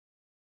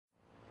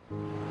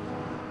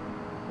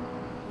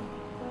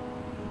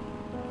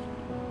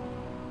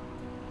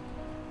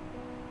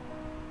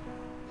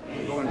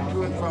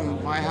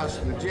from my house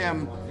to the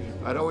gym,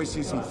 I'd always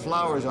see some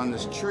flowers on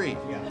this tree.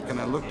 And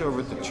I looked over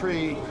at the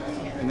tree,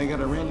 and they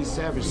got a Randy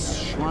Savage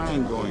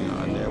shrine going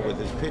on there with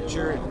his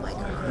picture.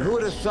 Who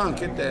would have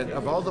thunk it that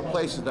of all the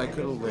places I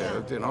could have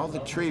lived and all the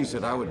trees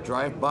that I would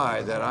drive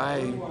by, that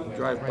I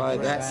drive by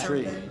that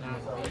tree.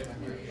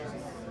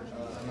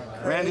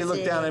 Randy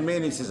looked down at me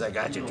and he says, "I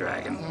got you,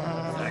 Dragon.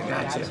 I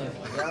got you."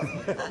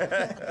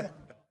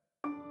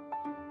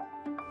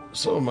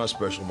 Some of my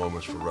special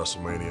moments for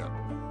WrestleMania: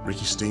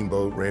 Ricky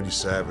Steamboat, Randy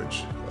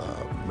Savage,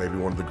 maybe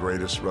one of the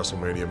greatest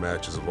WrestleMania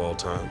matches of all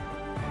time.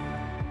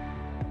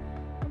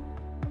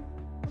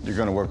 You're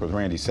going to work with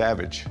Randy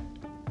Savage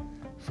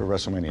for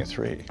WrestleMania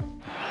III.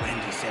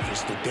 Randy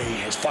Savage, the day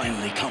has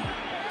finally come.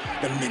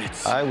 The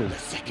minutes, I was the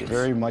seconds.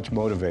 very much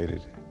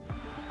motivated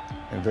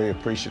and very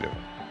appreciative.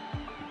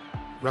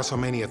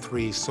 WrestleMania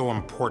III is so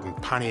important.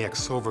 Pontiac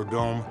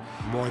Silverdome,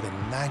 more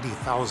than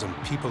 90,000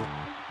 people.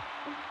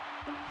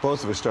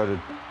 Both of us started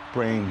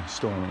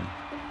brainstorming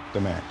the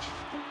match.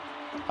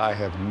 I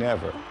have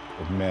never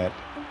met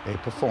a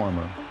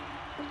performer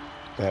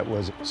that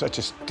was such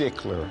a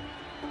stickler,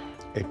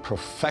 a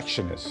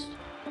perfectionist.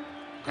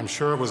 I'm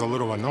sure it was a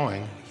little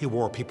annoying. He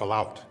wore people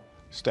out.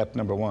 Step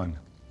number one,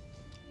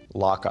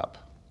 lock up.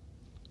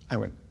 I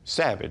went,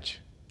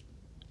 Savage,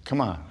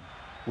 come on.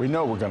 We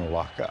know we're gonna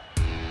lock up.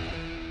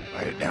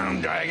 Write it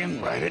down,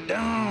 Dragon, write it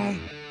down.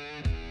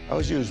 I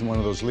was using one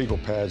of those legal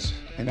pads,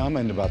 and I'm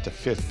in about the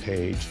 5th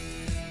page.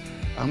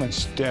 I'm in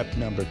step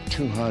number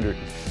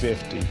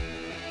 250.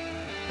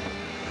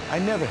 I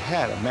never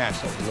had a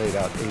match that was laid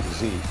out A to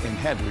Z and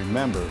had to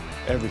remember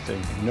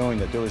everything, knowing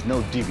that there was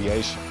no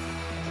deviation.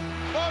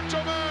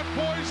 Macho Man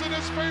poised in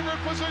his favorite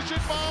position,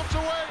 bombs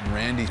away.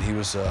 Randy, he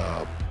was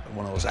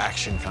one of those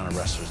action kind of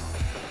wrestlers.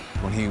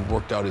 When he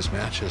worked out his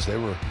matches, they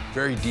were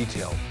very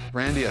detailed.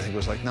 Randy, I think,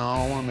 was like, no,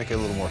 I want to make it a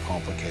little more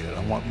complicated.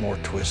 I want more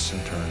twists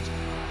and turns.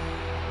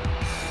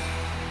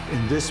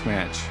 In this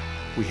match,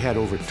 we had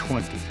over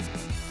 20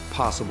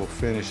 possible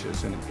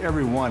finishes, and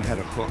every one had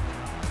a hook.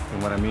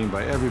 And what I mean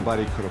by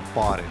everybody could have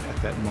bought it at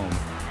that moment.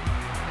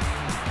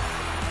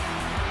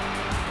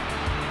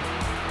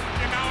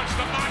 And now it's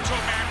the Macho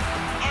Man.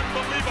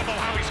 Unbelievable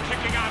how he's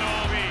kicking out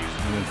all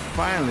these. And then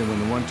finally, when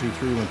the 1, 2,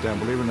 3 went down,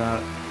 believe it or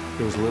not,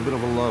 there was a little bit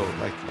of a low.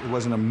 Like, it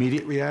wasn't an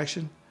immediate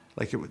reaction.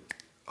 Like, it would,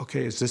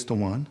 okay, is this the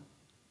one?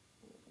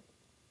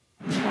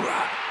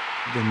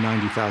 Then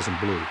 90,000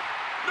 blew. They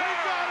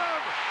got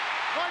him!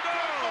 I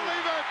can't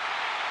believe it!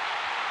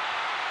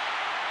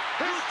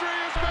 History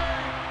is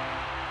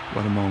made!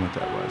 What a moment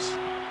that was.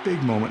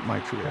 Big moment in my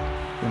career,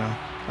 you know?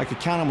 I could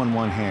count them on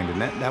one hand, and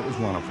that was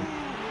one of them.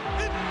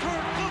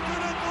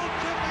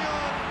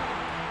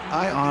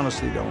 I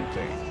honestly don't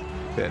think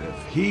that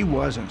if he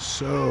wasn't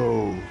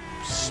so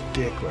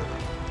stickler,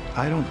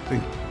 I don't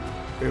think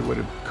it would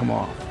have come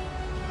off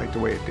like the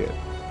way it did.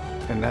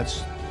 And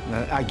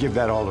I give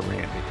that all to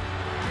Randy.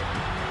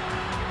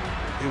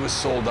 It was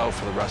sold out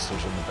for the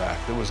wrestlers in the back.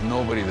 There was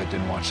nobody that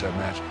didn't watch that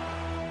match.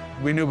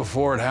 We knew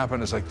before it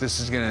happened, it's like, this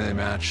is gonna be a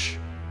match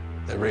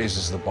that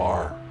raises the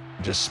bar.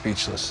 Just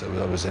speechless.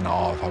 I was in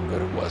awe of how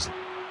good it was.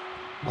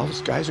 All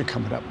those guys are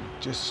coming up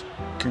and just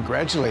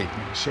congratulating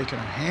me, shaking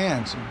our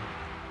hands. And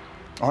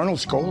Arnold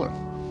Skolin,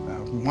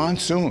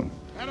 Monsoon,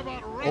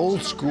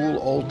 old school,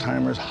 old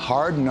timers,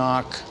 hard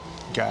knock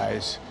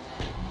guys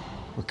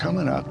were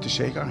coming up to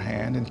shake our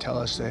hand and tell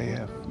us they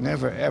have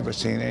never, ever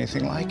seen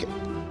anything like it.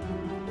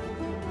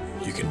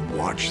 You can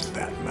watch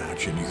that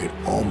match and you could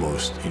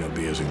almost,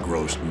 be as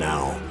engrossed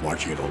now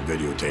watching it on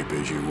videotape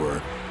as you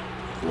were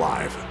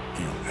live,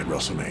 at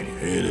WrestleMania.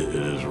 It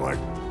is like,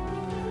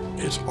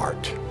 it's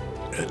art.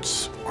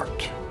 It's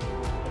art.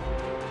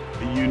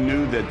 You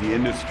knew that the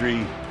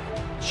industry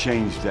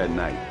changed that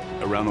night.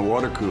 Around the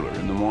water cooler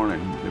in the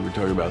morning, they were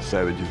talking about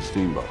Savage and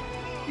Steamboat.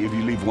 If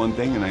you leave one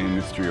thing in the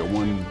industry or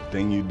one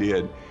thing you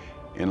did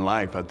in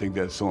life, I think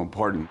that's so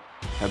important.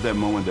 Have that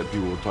moment that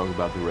people will talk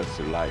about the rest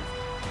of their life.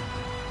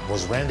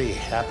 Was Randy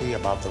happy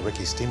about the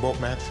Ricky Steamboat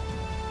match?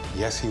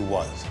 Yes, he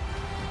was.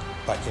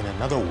 But in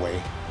another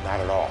way, not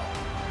at all.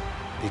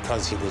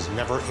 Because he was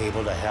never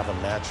able to have a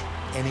match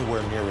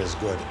anywhere near as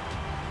good,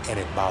 and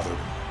it bothered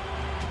him.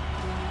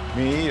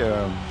 Me,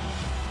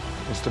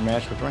 it's the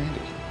match with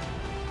Randy.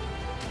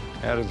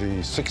 Out of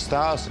the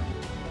 6,000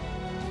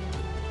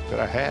 that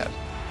I had.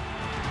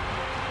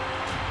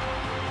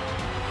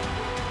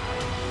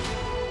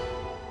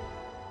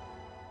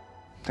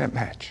 That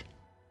match.